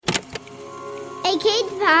A kids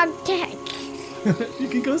podcast. You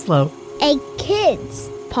can go slow. A kids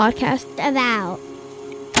podcast about.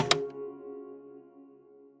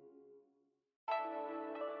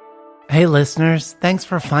 Hey listeners, thanks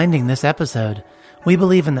for finding this episode. We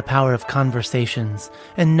believe in the power of conversations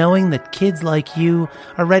and knowing that kids like you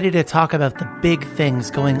are ready to talk about the big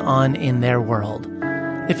things going on in their world.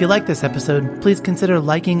 If you like this episode, please consider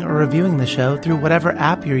liking or reviewing the show through whatever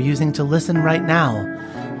app you're using to listen right now.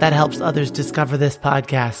 That helps others discover this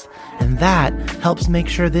podcast, and that helps make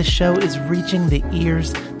sure this show is reaching the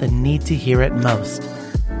ears that need to hear it most.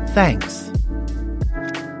 Thanks.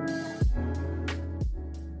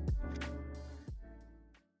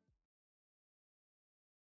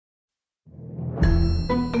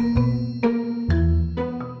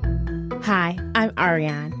 Hi, I'm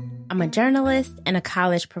Ariane. I'm a journalist and a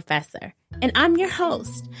college professor, and I'm your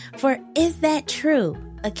host for Is That True?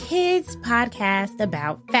 A kids podcast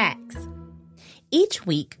about facts. Each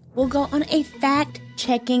week, we'll go on a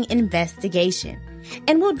fact-checking investigation,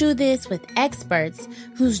 and we'll do this with experts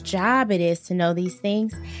whose job it is to know these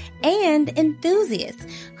things, and enthusiasts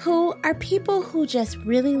who are people who just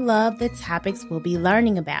really love the topics we'll be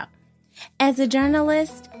learning about. As a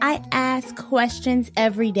journalist, I ask questions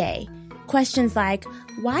every day. Questions like,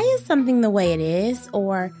 why is something the way it is?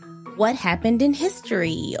 Or what happened in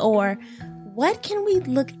history? Or what can we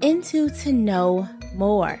look into to know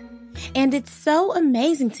more? And it's so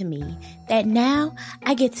amazing to me that now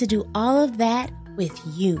I get to do all of that with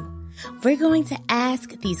you. We're going to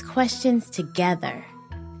ask these questions together.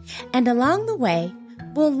 And along the way,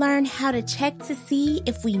 we'll learn how to check to see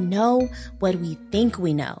if we know what we think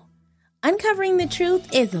we know. Uncovering the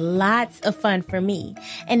truth is lots of fun for me.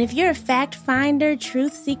 And if you're a fact finder,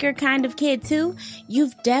 truth seeker kind of kid too,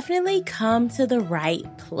 you've definitely come to the right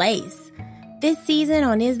place. This season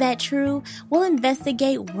on Is That True? We'll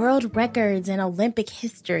investigate world records and Olympic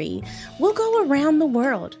history. We'll go around the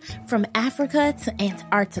world, from Africa to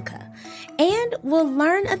Antarctica. And we'll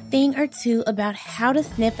learn a thing or two about how to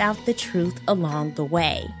sniff out the truth along the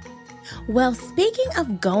way. Well, speaking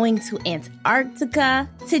of going to Antarctica,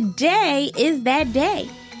 today is that day.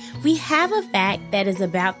 We have a fact that is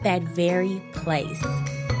about that very place.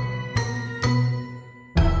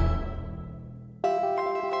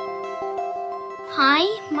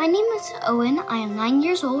 Hi, my name is Owen. I am 9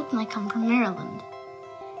 years old and I come from Maryland.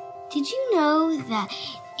 Did you know that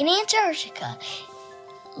in Antarctica,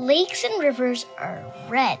 lakes and rivers are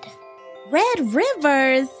red? Red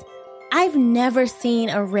rivers? I've never seen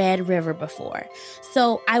a red river before,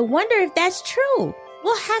 so I wonder if that's true.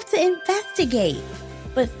 We'll have to investigate.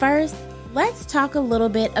 But first, let's talk a little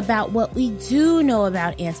bit about what we do know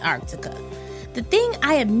about Antarctica. The thing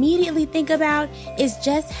I immediately think about is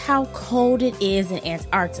just how cold it is in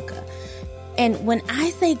Antarctica. And when I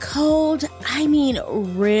say cold, I mean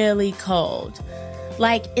really cold.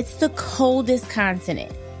 Like it's the coldest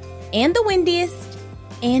continent, and the windiest,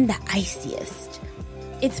 and the iciest.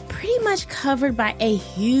 It's pretty much covered by a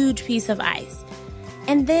huge piece of ice.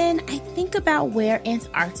 And then I think about where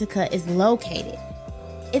Antarctica is located.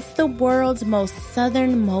 It's the world's most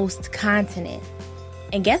southernmost continent.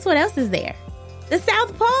 And guess what else is there? The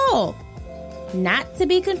South Pole. Not to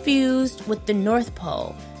be confused with the North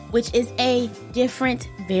Pole, which is a different,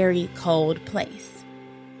 very cold place.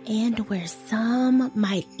 And where some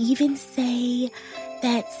might even say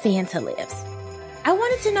that Santa lives. I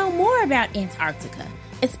wanted to know more about Antarctica,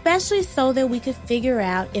 especially so that we could figure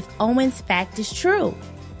out if Owen's fact is true.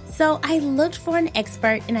 So I looked for an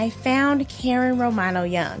expert and I found Karen Romano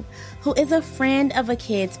Young, who is a friend of a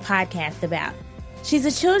kids podcast about. She's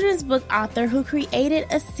a children's book author who created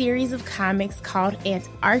a series of comics called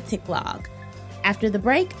Antarctic Log. After the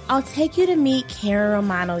break, I'll take you to meet Karen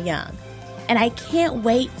Romano Young. And I can't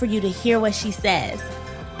wait for you to hear what she says.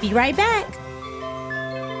 Be right back.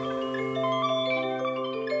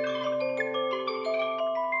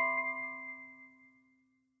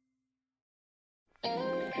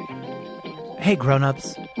 Hey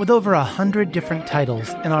grown-ups, with over 100 different titles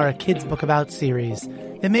in our Kids Book About series,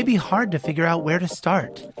 it may be hard to figure out where to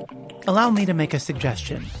start. Allow me to make a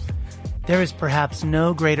suggestion. There is perhaps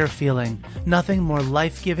no greater feeling, nothing more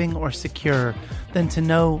life-giving or secure than to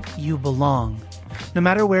know you belong. No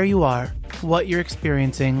matter where you are, what you're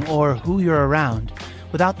experiencing, or who you're around,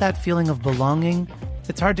 without that feeling of belonging,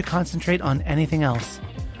 it's hard to concentrate on anything else.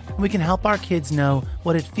 We can help our kids know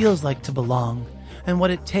what it feels like to belong, and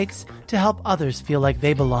what it takes to help others feel like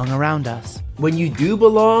they belong around us. When you do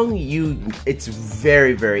belong, it's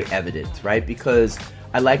very, very evident, right? Because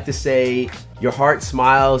I like to say your heart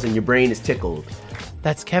smiles and your brain is tickled.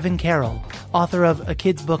 That's Kevin Carroll, author of A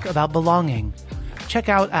Kid's Book About Belonging. check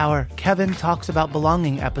out our Kevin Talks About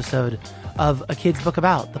Belonging episode of A Kid's Book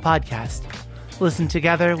About, the podcast. Listen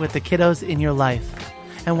together with the kiddos in your life.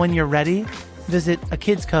 And when you're ready, visit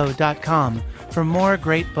akidsco.com for more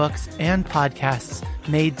great books and podcasts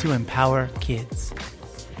made to empower kids.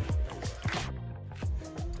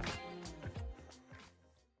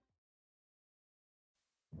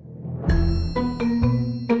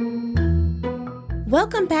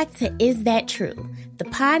 Welcome back to Is That True? The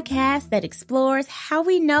podcast that explores how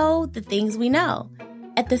we know the things we know.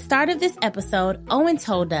 At the start of this episode, Owen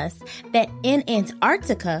told us that in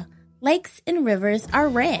Antarctica, lakes and rivers are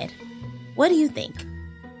red. What do you think?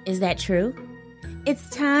 Is that true? It's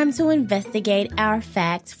time to investigate our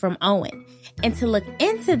facts from Owen. And to look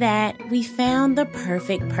into that, we found the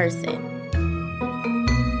perfect person.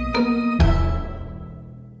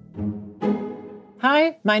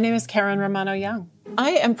 Hi, my name is Karen Romano-Young.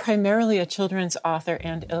 I am primarily a children's author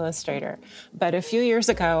and illustrator, but a few years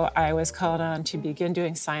ago, I was called on to begin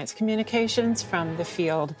doing science communications from the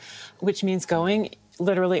field, which means going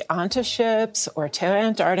literally onto ships or to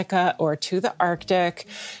Antarctica or to the Arctic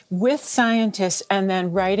with scientists and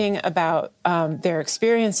then writing about their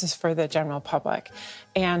experiences for the general public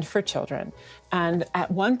and for children. And at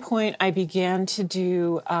one point, I began to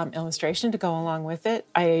do illustration to go along with it.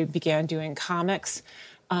 I began doing comics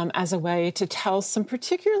as a way to tell some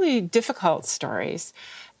particularly difficult stories,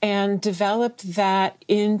 and developed that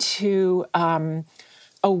into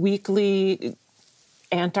a weekly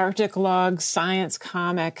Antarctic Log science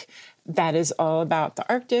comic that is all about the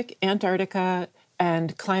Arctic, Antarctica,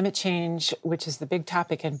 and climate change, which is the big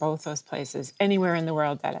topic in both those places, anywhere in the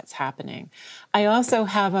world that it's happening. I also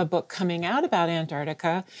have a book coming out about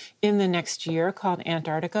Antarctica in the next year called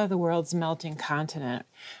Antarctica, the World's Melting Continent,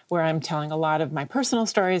 where I'm telling a lot of my personal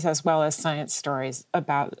stories as well as science stories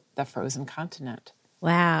about the frozen continent.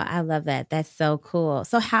 Wow, I love that. That's so cool.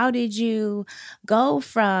 So how did you go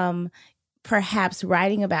from perhaps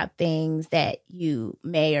writing about things that you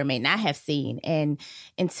may or may not have seen and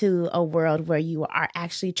into a world where you are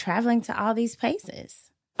actually traveling to all these places?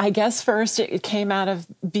 I guess first it came out of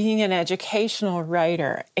being an educational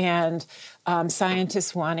writer and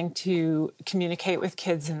scientists wanting to communicate with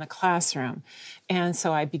kids in the classroom. And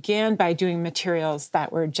so I began by doing materials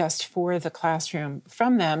that were just for the classroom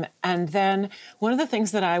from them. And then one of the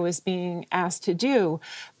things that I was being asked to do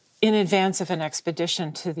in advance of an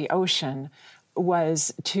expedition to the ocean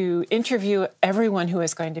was to interview everyone who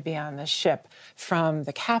was going to be on the ship, from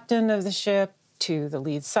the captain of the ship to the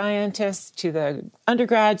lead scientist, to the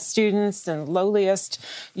undergrad students and lowliest,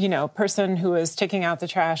 person who was taking out the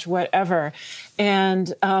trash, whatever,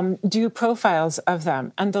 and do profiles of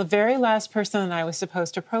them. And the very last person that I was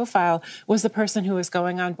supposed to profile was the person who was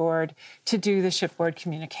going on board to do the shipboard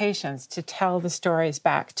communications, to tell the stories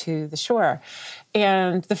back to the shore.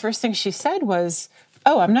 And the first thing she said was,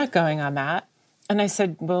 "Oh, I'm not going on that." And I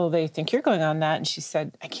said, "Well, they think you're going on that." And she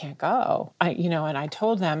said, "I can't go." And I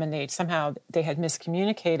told them, and they had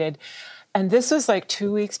miscommunicated. And this was like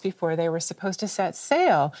 2 weeks before they were supposed to set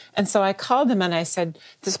sail. And so I called them and I said,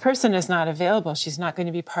 "This person is not available. She's not going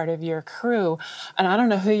to be part of your crew. And I don't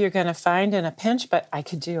know who you're going to find in a pinch, but I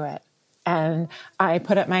could do it." And I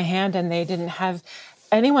put up my hand, and they didn't have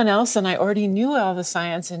anyone else. And I already knew all the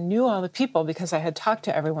science and knew all the people because I had talked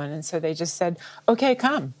to everyone. And so they just said, "Okay,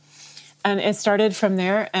 come." And it started from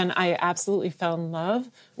there, and I absolutely fell in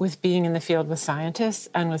love with being in the field with scientists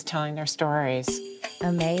and with telling their stories.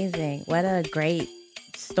 Amazing. What a great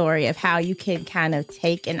story of how you can kind of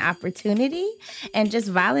take an opportunity and just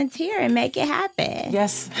volunteer and make it happen.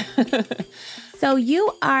 Yes. So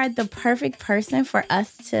you are the perfect person for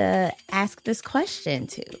us to ask this question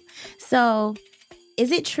to. So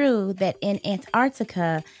is it true that in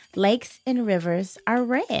Antarctica, lakes and rivers are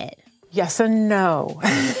red? Yes and no.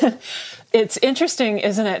 It's interesting,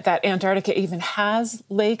 isn't it, that Antarctica even has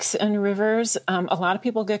lakes and rivers. A lot of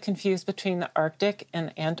people get confused between the Arctic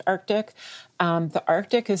and Antarctic. The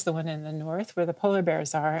Arctic is the one in the north where the polar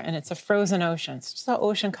bears are, and it's a frozen ocean. It's just an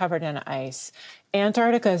ocean covered in ice.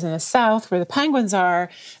 Antarctica is in the south where the penguins are,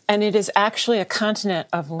 and it is actually a continent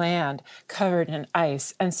of land covered in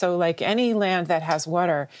ice. And so like any land that has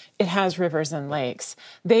water, it has rivers and lakes.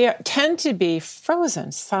 They tend to be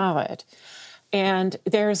frozen solid. And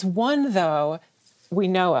there's one, though, we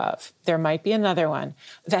know of, there might be another one,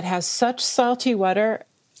 that has such salty water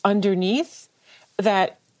underneath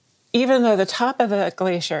that even though the top of the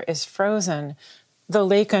glacier is frozen, the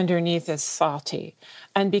lake underneath is salty.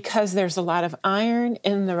 And because there's a lot of iron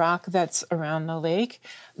in the rock that's around the lake,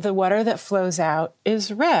 the water that flows out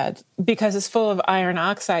is red because it's full of iron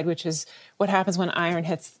oxide, which is what happens when iron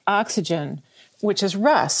hits oxygen. which is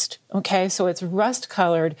rust. Okay, so it's rust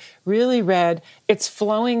colored, really red. It's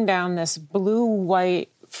flowing down this blue-white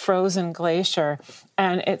frozen glacier,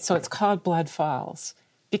 and it's called Blood Falls,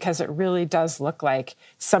 because it really does look like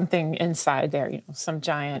something inside there, some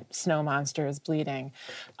giant snow monster is bleeding.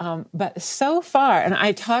 But so far, and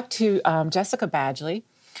I talked to Jessica Badgley,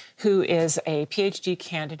 who is a PhD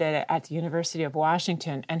candidate at the University of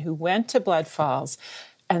Washington and who went to Blood Falls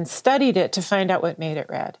and studied it to find out what made it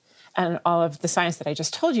red. And all of the science that I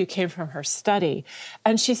just told you came from her study.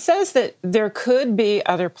 And she says that there could be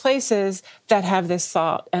other places that have this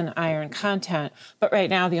salt and iron content, but right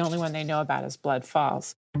now the only one they know about is Blood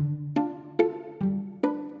Falls.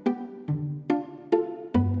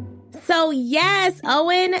 So yes,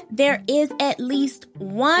 Owen, there is at least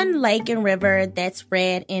one lake and river that's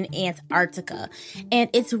red in Antarctica. And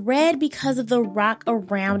it's red because of the rock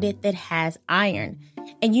around it that has iron.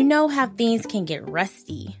 And you know how things can get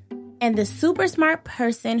rusty. And the super smart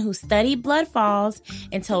person who studied Blood Falls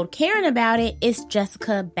and told Karen about it is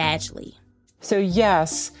Jessica Badgley. So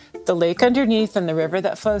yes, the lake underneath and the river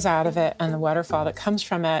that flows out of it and the waterfall that comes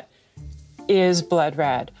from it is blood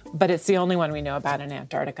red, but it's the only one we know about in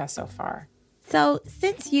Antarctica so far. So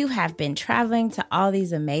since you have been traveling to all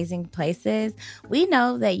these amazing places, we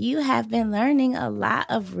know that you have been learning a lot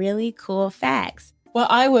of really cool facts. Well,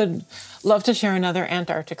 I would love to share another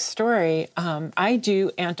Antarctic story. I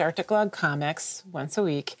do Antarctic Log comics once a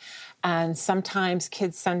week, and sometimes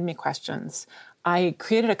kids send me questions. I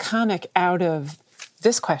created a comic out of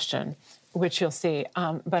this question, which you'll see.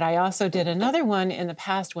 But I also did another one in the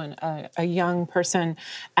past when a young person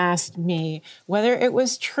asked me whether it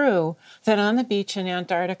was true that on the beach in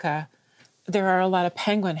Antarctica, there are a lot of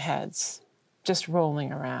penguin heads just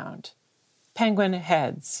rolling around. Penguin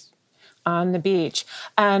heads on the beach.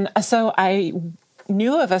 And so I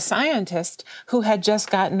knew of a scientist who had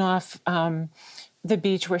just gotten off the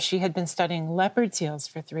beach where she had been studying leopard seals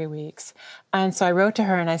for 3 weeks. And so I wrote to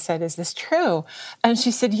her and I said, is this true? And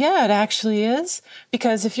she said, yeah, it actually is.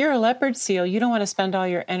 Because if you're a leopard seal, you don't want to spend all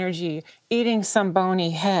your energy eating some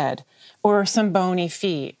bony head or some bony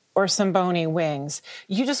feet or some bony wings.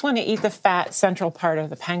 You just want to eat the fat central part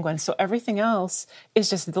of the penguin. So everything else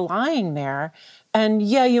is just lying there. And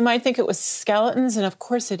yeah, you might think it was skeletons, and of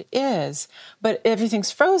course it is, but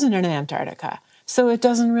everything's frozen in Antarctica. So it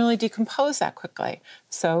doesn't really decompose that quickly.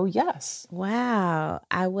 So yes. Wow.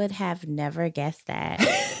 I would have never guessed that.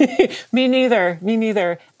 Me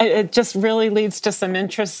neither. It just really leads to some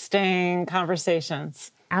interesting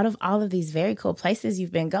conversations. Out of all of these very cool places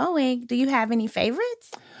you've been going, do you have any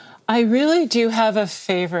favorites? I really do have a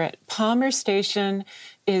favorite. Palmer Station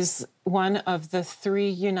is one of the 3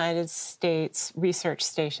 United States research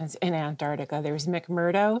stations in Antarctica. There's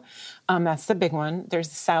McMurdo, that's the big one. There's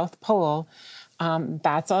the South Pole.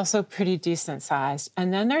 That's also pretty decent sized.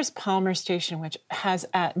 And then there's Palmer Station, which has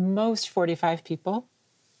at most 45 people,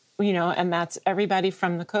 and that's everybody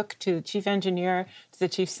from the cook to the chief engineer to the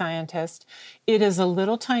chief scientist. It is a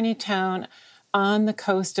little tiny town on the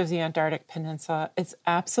coast of the Antarctic Peninsula. It's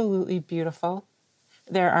absolutely beautiful.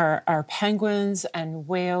 There are penguins and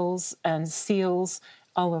whales and seals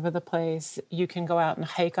all over the place. You can go out and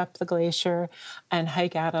hike up the glacier and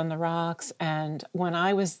hike out on the rocks. And when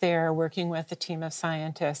I was there working with a team of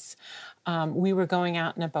scientists, we were going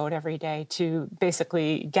out in a boat every day to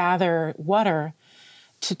basically gather water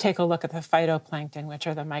to take a look at the phytoplankton, which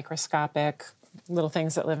are the microscopic little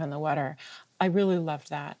things that live in the water. I really loved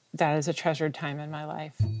that. That is a treasured time in my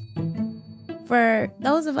life. For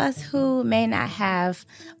those of us who may not have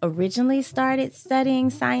originally started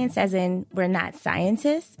studying science, as in we're not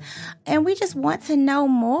scientists, and we just want to know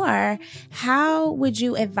more, how would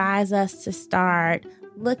you advise us to start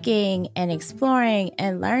looking and exploring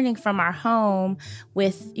and learning from our home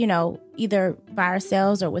with, either by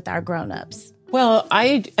ourselves or with our grown-ups? Well,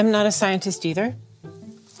 I am not a scientist either.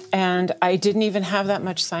 And I didn't even have that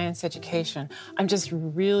much science education. I'm just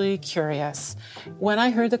really curious. When I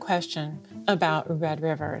heard the question about red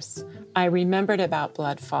rivers, I remembered about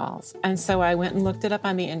Blood Falls. And so I went and looked it up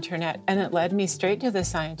on the internet, and it led me straight to the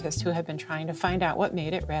scientists who had been trying to find out what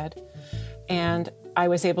made it red. And I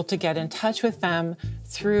was able to get in touch with them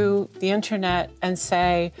through the internet and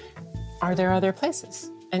say, are there other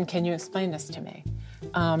places? And can you explain this to me?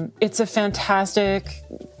 It's a fantastic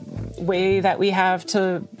way that we have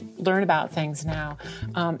to learn about things now.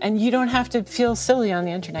 And you don't have to feel silly on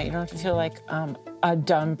the internet. You don't have to feel like a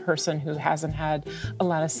dumb person who hasn't had a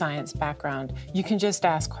lot of science background. You can just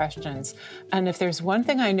ask questions. And if there's one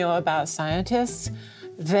thing I know about scientists,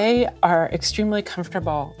 they are extremely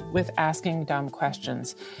comfortable with asking dumb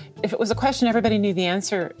questions. If it was a question everybody knew the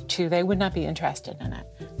answer to, they would not be interested in it.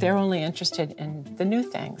 they're only interested in the new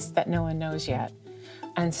things that no one knows yet.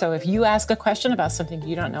 And so if you ask a question about something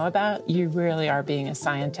you don't know about, you really are being a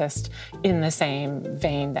scientist in the same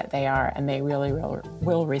vein that they are, and they really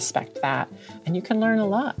will respect that. And you can learn a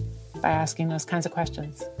lot by asking those kinds of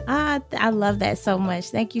questions. I love that so much.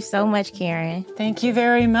 Thank you so much, Karen. Thank you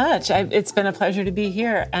very much. It's been a pleasure to be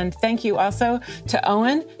here. And thank you also to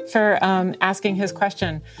Owen for asking his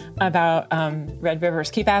question about Red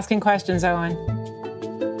Rivers. Keep asking questions, Owen.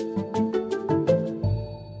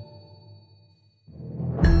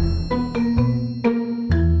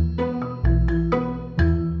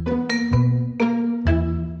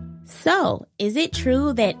 So, is it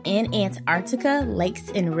true that in Antarctica, lakes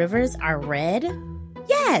and rivers are red?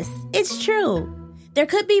 Yes, it's true. There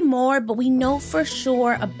could be more, but we know for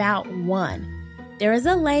sure about one. There is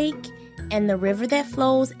a lake, and the river that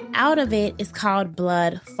flows out of it is called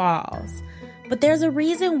Blood Falls. But there's a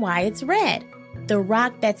reason why it's red. The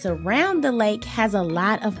rock that's around the lake has a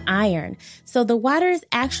lot of iron, so the water is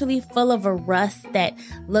actually full of a rust that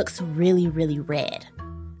looks really, really red.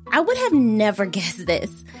 I would have never guessed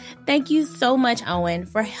this. Thank you so much, Owen,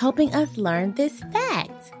 for helping us learn this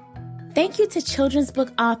fact. Thank you to children's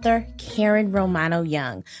book author Karen Romano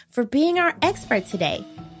Young for being our expert today.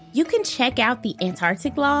 You can check out the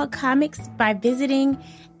Antarctic Log comics by visiting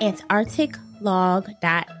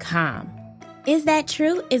antarcticlog.com. Is That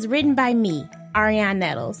True is written by me, Ariane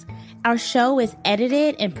Nettles. Our show is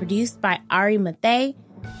edited and produced by Ari Mathay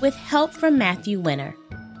with help from Matthew Winter.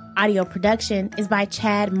 Audio production is by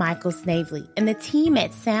Chad Michael Snavely and the team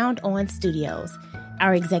at Sound On Studios.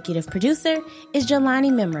 Our executive producer is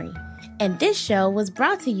Jelani Memory. And this show was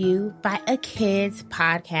brought to you by A Kids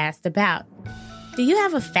Podcast About. Do you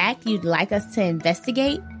have a fact you'd like us to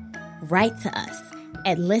investigate? Write to us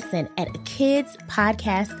at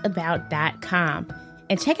listen@akidspodcastabout.com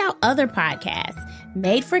and check out other podcasts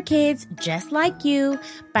made for kids just like you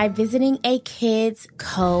by visiting akidsco.com.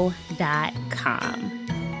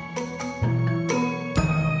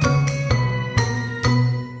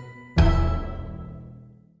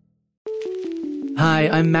 Hi,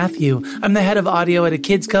 I'm Matthew. I'm the head of audio at A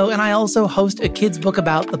Kids Co, and I also host A Kids Book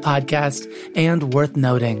About the podcast, and worth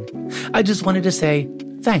noting. I just wanted to say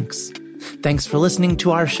thanks. Thanks for listening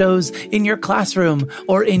to our shows in your classroom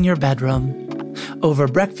or in your bedroom, over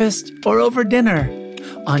breakfast or over dinner,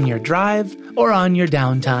 on your drive or on your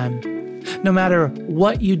downtime. No matter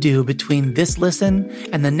what you do between this listen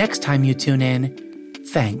and the next time you tune in,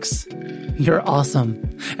 thanks. You're awesome.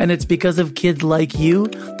 And it's because of kids like you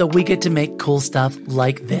that we get to make cool stuff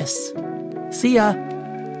like this. See ya.